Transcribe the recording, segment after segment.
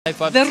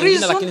The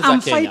reason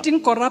I'm fighting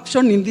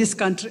corruption in this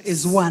country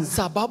is one.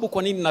 Sababu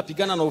kwa nini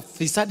napigana na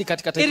ufisadi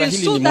katika It taifa is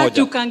hili so ni that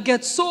moja. you can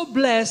get so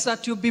blessed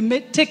that you'll be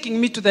taking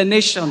me to the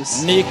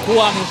nations. Ni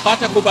kuwa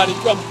mpata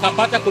kubarikiwa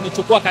mkapata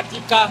kunichukua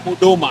katika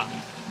huduma.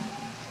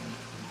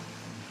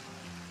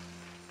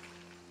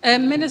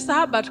 Minister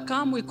Herbert,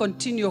 come we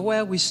continue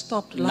where we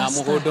stopped last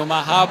time. Na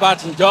mhuduma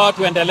Herbert, njoo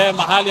tuendelee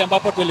mahali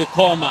ambapo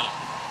tulikoma.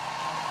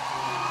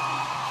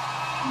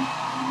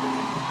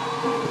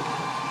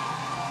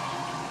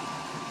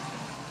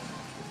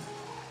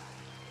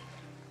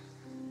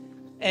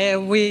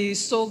 We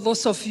saw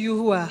those of you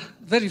who are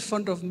very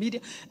fond of media.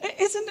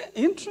 Isn't it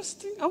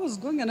interesting? I was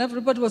going and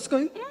everybody was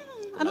going,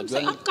 and I'm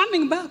saying, I'm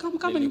coming back home.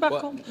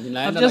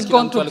 I've just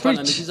gone to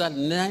preach.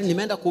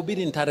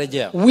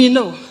 We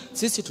know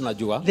Sisi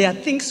tunajua there are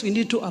things we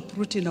need to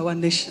uproot in our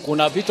nation.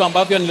 kuna vitu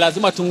ambavyo ni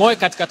lazima tungoe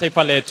katika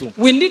taifa letu.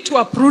 We need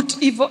to uproot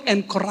evil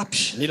and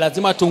corruption. Ni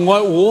lazima tungoe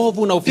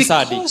uovu na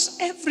ufisadi. Because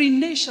every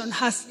nation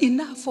has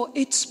enough for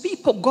its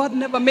people. God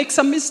never makes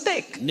a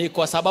mistake. Ni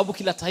kwa sababu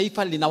kila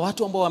taifa lina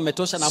watu ambao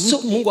wametosha na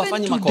So Mungu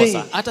hafanyi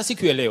makosa. Hata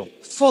siku ya leo.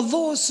 For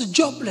those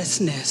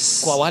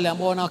joblessness, Kwa wale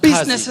ambao wana kazi,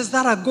 businesses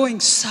that are going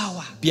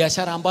sour,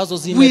 biashara ambazo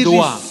we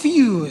zimedua,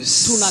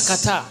 refuse.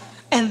 tunakataa.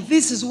 And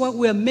this is why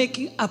we are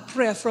making a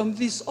prayer from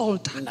this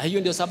altar. Na hiyo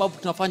ndio sababu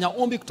tunafanya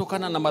ombi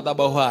kutokana na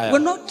madhabahu haya.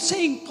 We're not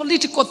saying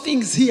political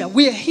things here.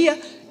 We are here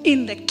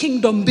in the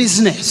kingdom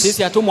business.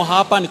 Sisi hatumo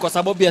hapa ni kwa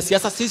sababu ya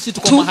siasa. Sisi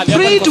tuko To mahali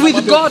hapa plead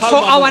with God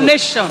for our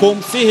nation.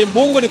 Kumsihi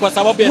Mungu ni kwa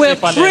sababu ya We're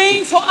taifa letu.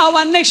 praying for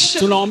our nation.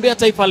 Tunaombea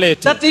taifa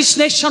letu. That this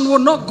nation will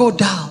not go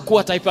down.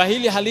 Kuwa taifa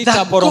hili That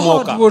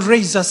halitaporomoka. God will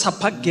raise us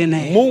up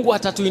again. Mungu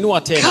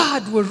atatuinua tena.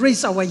 God will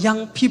raise our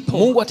young people.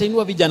 Mungu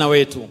atainua vijana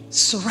wetu.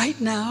 So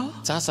right now,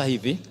 Sasa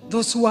hivi,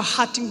 those who are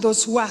hurting,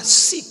 those who are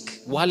sick,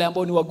 wale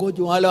ambao ni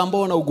wagonjwa, wale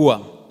ambao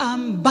wanaugua,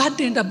 I'm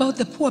burdened about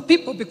the poor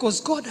people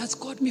because God has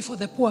called me for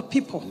the poor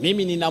people.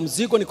 mimi nina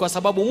mzigo ni kwa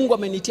sababu Mungu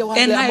amenitia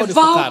wale And I ambao ni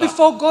vow fukara.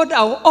 before God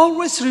I will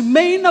always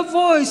remain a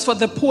voice for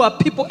the poor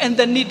people and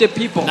the needy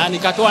people. Na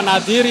nikatoa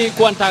nadhiri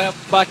kuwa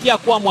nitabakia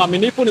kuwa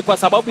mwaminifu ni kwa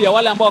sababu ya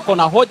wale ambao wako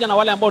na hoja na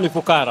wale ambao ni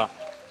fukara.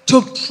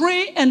 To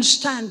pray and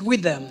stand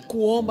with them.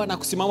 Kuomba na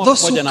kusimama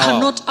Those who pamoja na wao.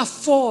 cannot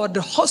afford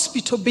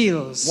hospital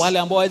bills. Wale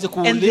ambao hawezi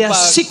And they are kulipa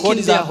sick in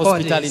kodi za their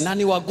hospitali bodies. na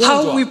ni How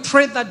wagonjwa. we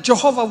pray that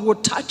Jehovah will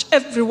touch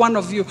every one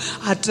of you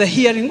at the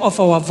hearing of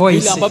our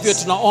Vile ambavyo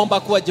voices. tunaomba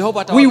kuwa Jehova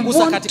We atawagusa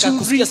want katika to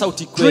kusikia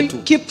sauti kwetu.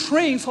 keep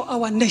praying for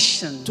our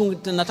nation.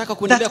 Tunataka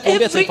kuendelea That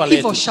kuombea every taifa evil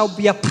letu. shall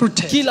be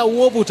uprooted. Kila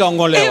uovu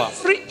utaongolewa.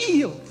 Every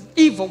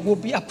evil will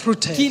be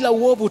uprooted. Kila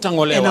uovu And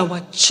utangolewa.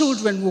 our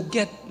children will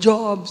get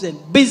jobs and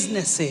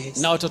businesses.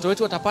 Na watoto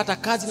wetu watapata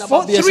kazi na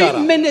For 3 biashara.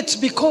 minutes,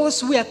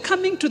 because we are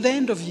coming to the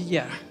end of the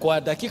year.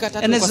 Kwa dakika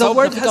tatu And kwa as the sababu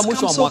word tunafika has mwisho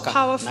come wa so mwaka.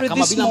 powerfully Na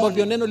kama this vile ambavyo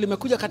morning, neno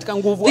limekuja katika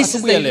nguvu This is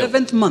asubuhi the ya leo.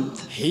 11th month.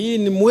 Hii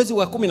ni mwezi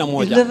wa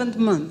 11. 11th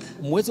month.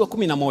 Mwezi wa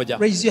 11.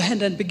 Raise your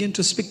hand and begin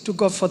to speak to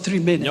God for 3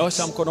 minutes.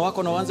 Nyosha mkono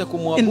wako na uanze In the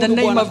kumwabudu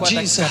name Bwana of kwa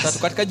dakika Jesus. tatu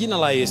katika jina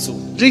la Yesu.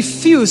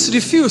 Refuse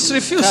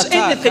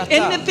Kataa, anything.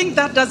 kataa. Anything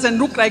that doesn't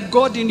look like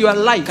God in your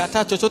life.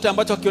 Kataa chochote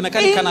ambacho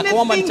kionekani kana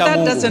kwamba ni Anything cha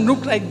that doesn't Mungu.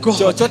 look like God.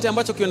 Chochote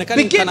ambacho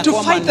kionekani Begin kana to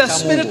kwamba fight ni the cha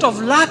spirit Mungu.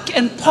 of lack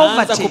and Anza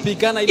poverty,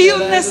 kupigana ile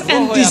illness roho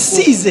and ya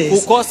diseases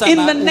kukosa in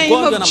na the name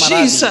ugonjwa of na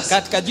maradhi. Jesus.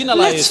 Katika jina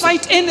la Let's Yesu.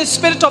 fight any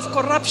spirit of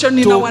corruption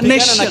in our Tupigane na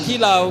nation.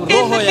 kila roho ya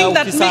Anything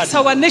that ufisadi. makes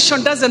our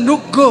nation doesn't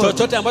look good.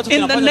 Chochote ambacho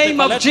In the kinafanya name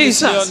taifa of letu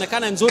Jesus.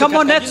 lisionekane nzuri Come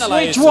on, katika let's jina la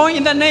wage Yesu. war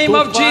in the name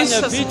of Tufanye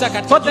Jesus. vita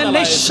katika For the jina la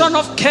Yesu. nation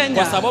of Kenya.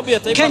 Kwa sababu ya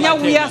taifa Kenya, la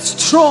we Kenya. are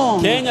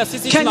strong. Kenya,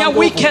 sisi tuna Kenya, nguvu.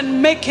 we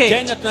can make it.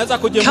 Kenya tunaweza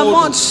kujimudu. Come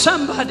on,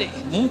 somebody.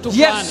 Mtu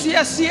Yes, fulani.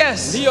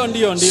 yes.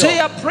 Ndio. Say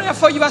a prayer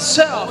for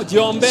yourself.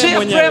 Jiombe Say a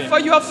mwenyewe. prayer for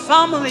your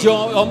family.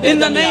 Jiombe In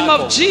the ndani name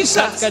yako. of Jesus.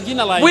 Katika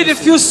jina la We Yesu.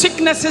 refuse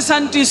sicknesses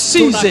and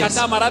diseases.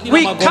 Tunakataa maradhi na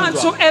We magonjwa.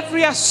 cancel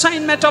every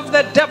assignment of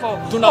the devil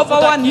of Tunafuta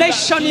our kila-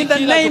 nation in the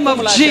kila name jukumu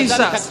of la shetani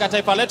Jesus. katika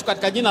taifa letu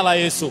katika jina la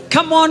Yesu.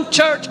 Come on,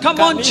 church.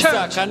 Come on,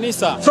 church.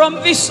 Kanisa. From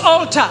this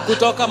altar,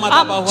 Kutoka I'm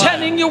madhabahu haya.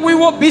 telling you, we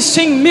will be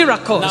seeing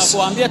miracles. Na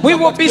kuambia We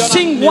will be tutakuwa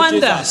seeing tukiona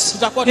wonders.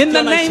 tutakuwa In the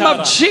tukiona name ishara. of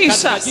Katika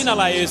Jesus, jina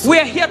la Yesu. we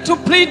are here to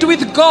plead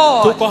with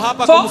God Tuko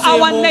hapa for kumsihi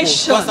our Mungu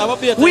nation. kwa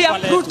sababu ya We taifa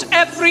uproot letu.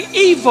 every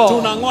evil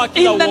Tunang'oa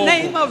kila in the uovu.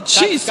 name of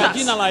Katika Jesus.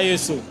 jina la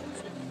Yesu.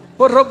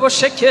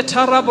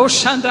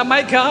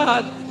 My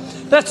God,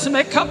 let's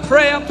make a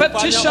prayer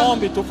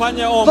petition.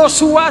 Tufanye ombi. Those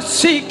who are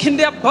sick in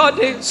their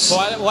bodies,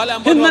 Wale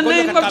ambao in ni the wagonjwa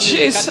name of katika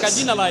Jesus.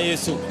 jina la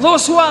Yesu.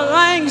 Those who are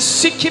lying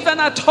sick even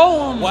at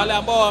home, Wale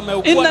ambao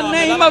wameugua in the na name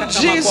wamelala of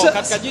katika makao, Jesus.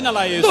 katika jina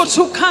la Yesu.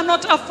 Those who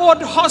cannot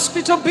afford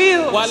hospital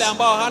bills, Wale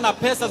ambao hana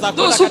pesa za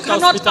kwenda those who katika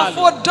cannot hospitali.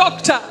 afford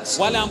doctors,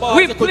 Wale ambao we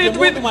hawezi plead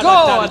kujimudu with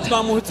madaktari. God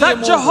Tunamhutie that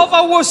Mungu.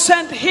 Jehovah will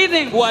send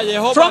healing Kwa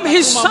Yehova from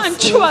His atatuma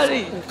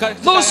sanctuary.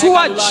 katika Those who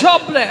are hekalu lake.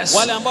 jobless,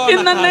 Wale ambao in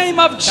the wana kazi. name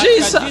of Katika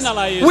Jesus, jina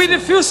la Yesu. we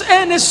refuse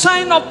any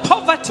sign of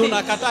poverty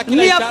Tunakataa kila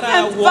near ishara ya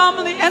and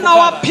family and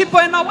our people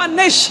and our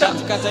nation.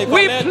 Katika taifa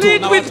We letu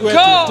plead na with watu wetu.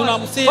 God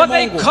Tunamsihi for the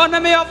Mungu.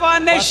 economy of our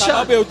Kwa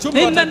sababu ya nation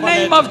uchumi wa in the taifa name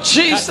letu. of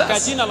Katika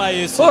Jesus. jina la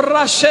Yesu.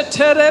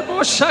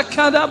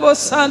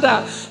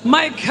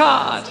 My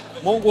God,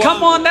 Mungu come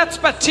wangu. on, let's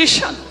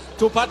petition.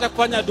 Tupate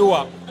kufanya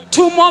dua.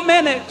 2 more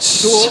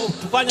minutes.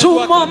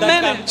 2 more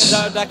minutes.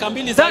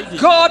 That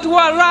God will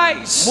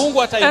arise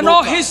and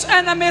all his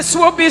enemies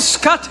will be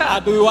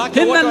scattered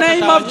in the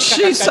name of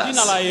Jesus.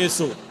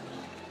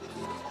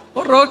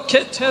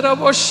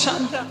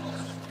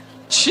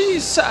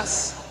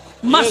 Jesus,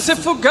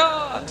 merciful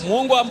God,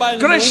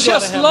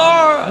 gracious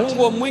Lord,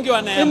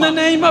 in the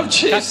name of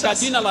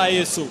Jesus.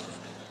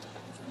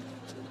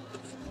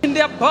 In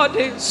their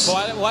bodies,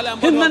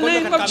 in the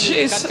name of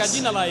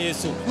Jesus.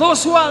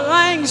 Those who are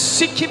lying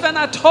sick even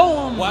at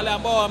home,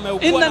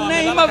 in the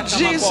name of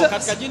Jesus.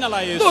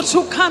 Those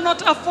who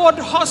cannot afford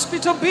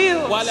hospital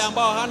bills,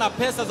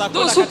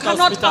 those who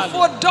cannot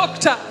afford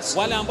doctors,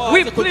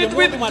 we plead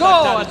with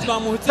God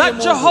that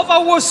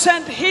Jehovah will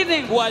send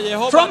healing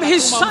from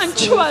his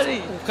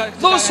sanctuary.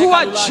 Those who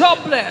are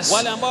jobless,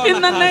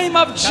 in the name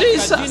of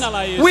Jesus,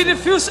 we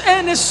refuse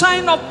any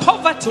sign of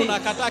poverty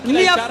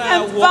near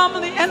and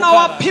family and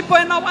our people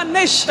in our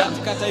nation.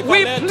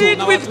 We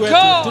plead with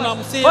God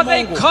for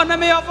the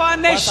economy of our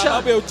nation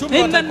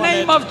in the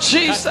name of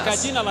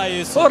Jesus.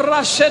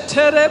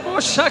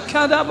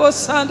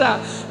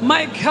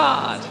 My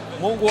God,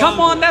 come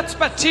on, let's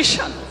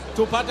petition.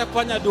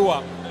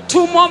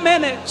 2 more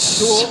minutes.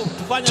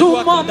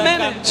 2 more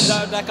minutes.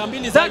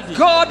 That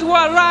God will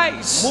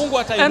arise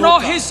and all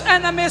his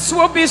enemies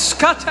will be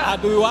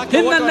scattered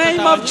in the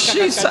name of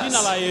Jesus.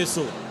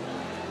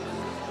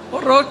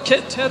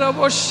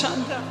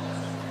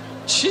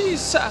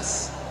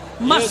 Jesus,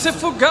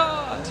 merciful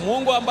God,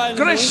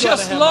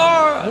 gracious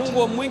Lord,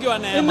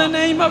 in the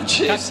name of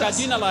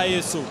Jesus.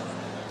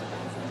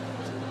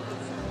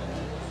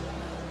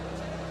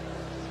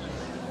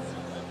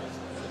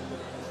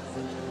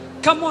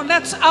 Come on,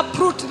 let's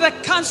uproot the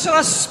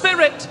cancerous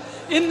spirit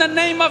in the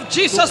name of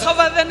Jesus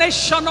over the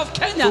nation of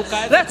Kenya.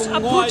 Let's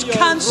uproot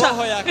cancer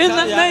in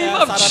the name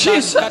of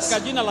Jesus.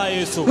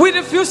 We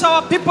refuse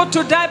our people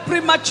to die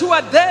premature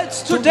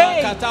deaths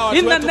today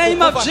in the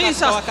name of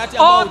Jesus.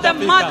 All the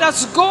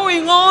murders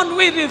going on,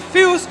 we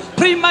refuse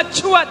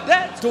premature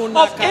death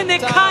of any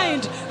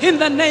kind in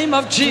the name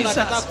of Jesus.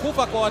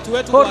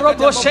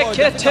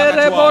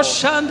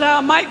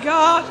 My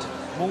God,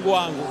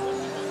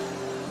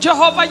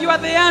 Jehovah, you are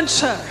the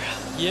answer.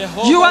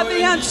 You are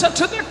the answer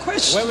to the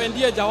question.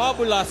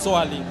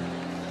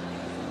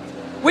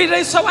 We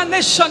raise our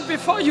nation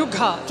before you,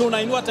 God.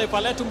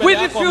 We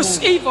refuse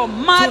evil,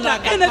 murder,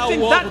 anything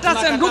that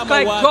doesn't look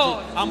like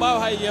God.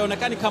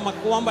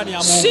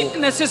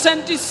 Sicknesses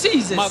and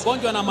diseases.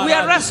 We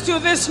arrest you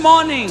this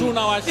morning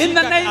in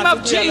the name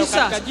of Jesus.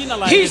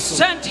 He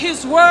sent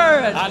his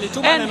word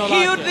and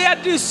healed their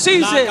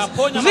diseases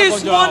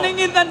this morning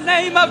in the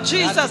name of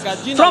Jesus.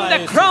 From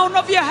the crown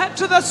of your head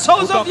to the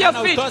soles of your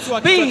feet,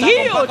 be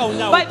healed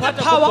by the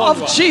power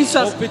of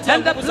Jesus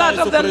and the blood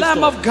of the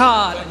Lamb of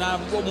God.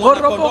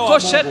 My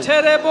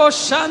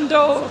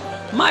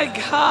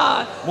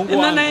God,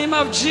 in the name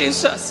of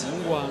Jesus.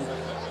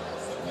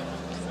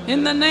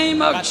 In the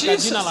name of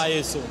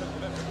Jesus.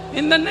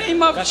 In the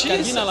name of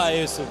Jesus.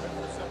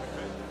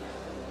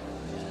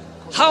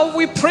 How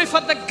we pray for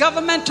the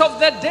government of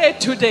the day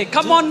today.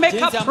 Come on, make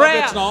a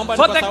prayer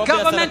for the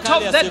government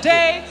of the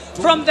day,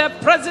 from the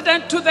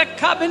president to the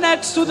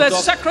cabinet to the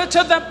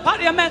secretary of the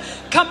parliament.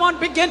 Come on,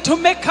 begin to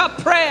make a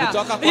prayer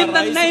in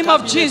the name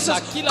of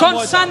Jesus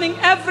concerning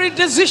every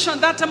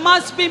decision that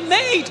must be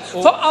made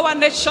for our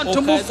nation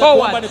to move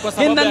forward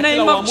in the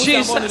name of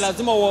Jesus.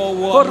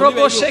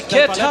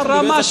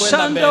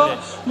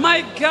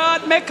 My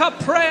God, make a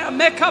prayer,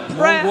 make a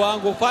prayer,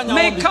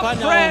 make a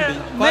prayer,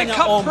 make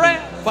a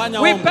prayer.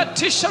 We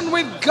petition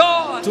with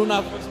God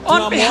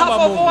on behalf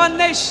of our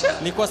nation.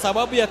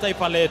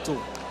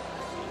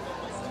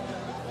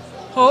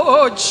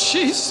 Oh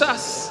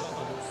Jesus.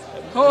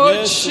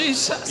 Oh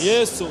Jesus.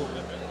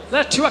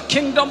 Let your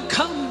kingdom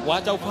come.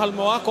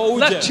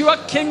 Let your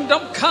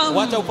kingdom come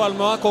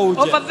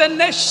over the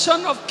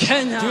nation of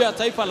Kenya.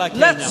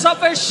 Let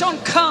salvation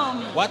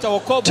come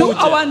to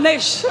our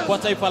nation.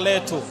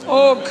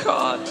 Oh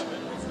God.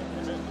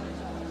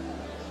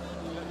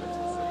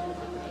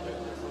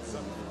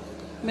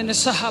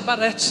 Minister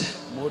Habaret,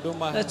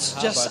 let's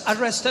just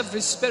arrest every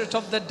spirit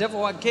of the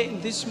devil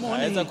again this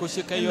morning in the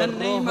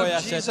name of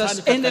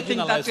Jesus. Anything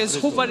that is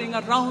hovering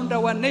around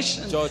our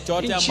nation,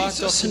 in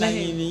Jesus'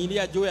 name.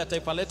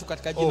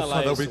 Oh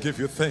Father, we give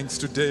you thanks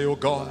today, oh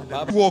God.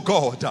 Oh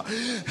God,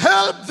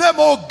 help them,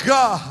 oh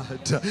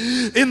God,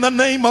 in the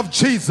name of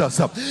Jesus,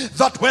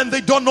 that when they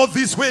don't know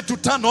this way to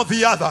turn or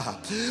the other,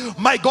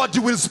 my God,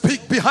 you will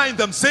speak behind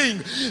them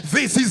saying,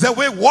 this is the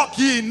way, walk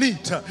ye in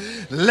it.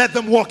 Let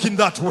them walk in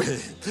that way.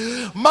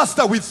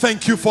 Master, we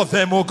thank you for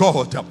them, oh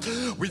God.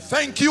 We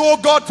thank you, oh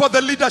God, for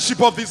the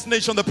leadership of this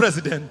nation, the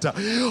president.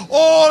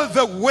 All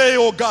the way,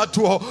 oh God,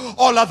 to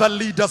all other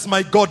leaders,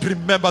 my God,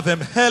 remember them.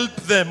 Help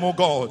them, oh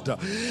God.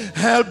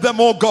 Help them,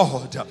 oh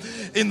God,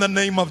 in the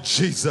name of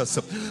Jesus.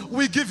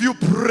 We give you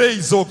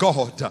praise, oh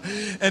God,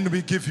 and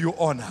we give you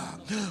honor.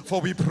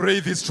 For we pray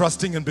this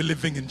trusting and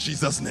believing in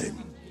Jesus'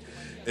 name.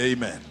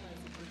 Amen.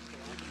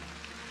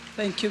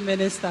 Thank you,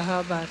 Minister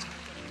Herbert.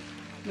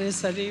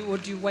 Minister Lee,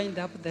 would you wind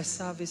up the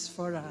service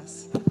for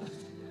us?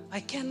 I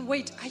can't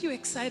wait. Are you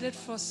excited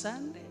for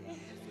Sunday?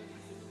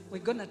 We're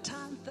going to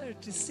turn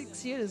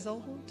 36 years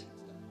old.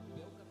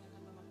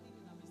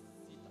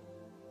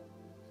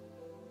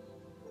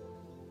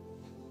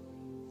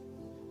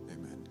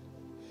 Amen.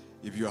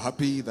 If you're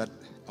happy that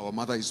our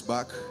mother is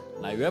back,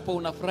 Na iwepo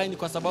unafurahi ni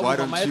kwa sababu why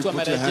mama don't you yetu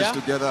put your hands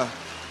amerejea. together?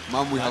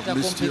 Mom, we have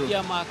missed you.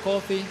 Kumpigia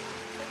makofi.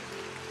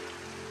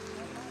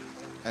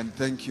 And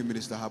thank you,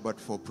 Minister Herbert,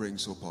 for praying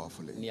so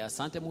powerfully. Ni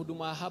asante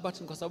mhuduma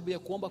Herbert kwa sababu ya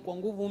kuomba kwa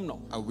nguvu mno.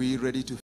 Are we ready to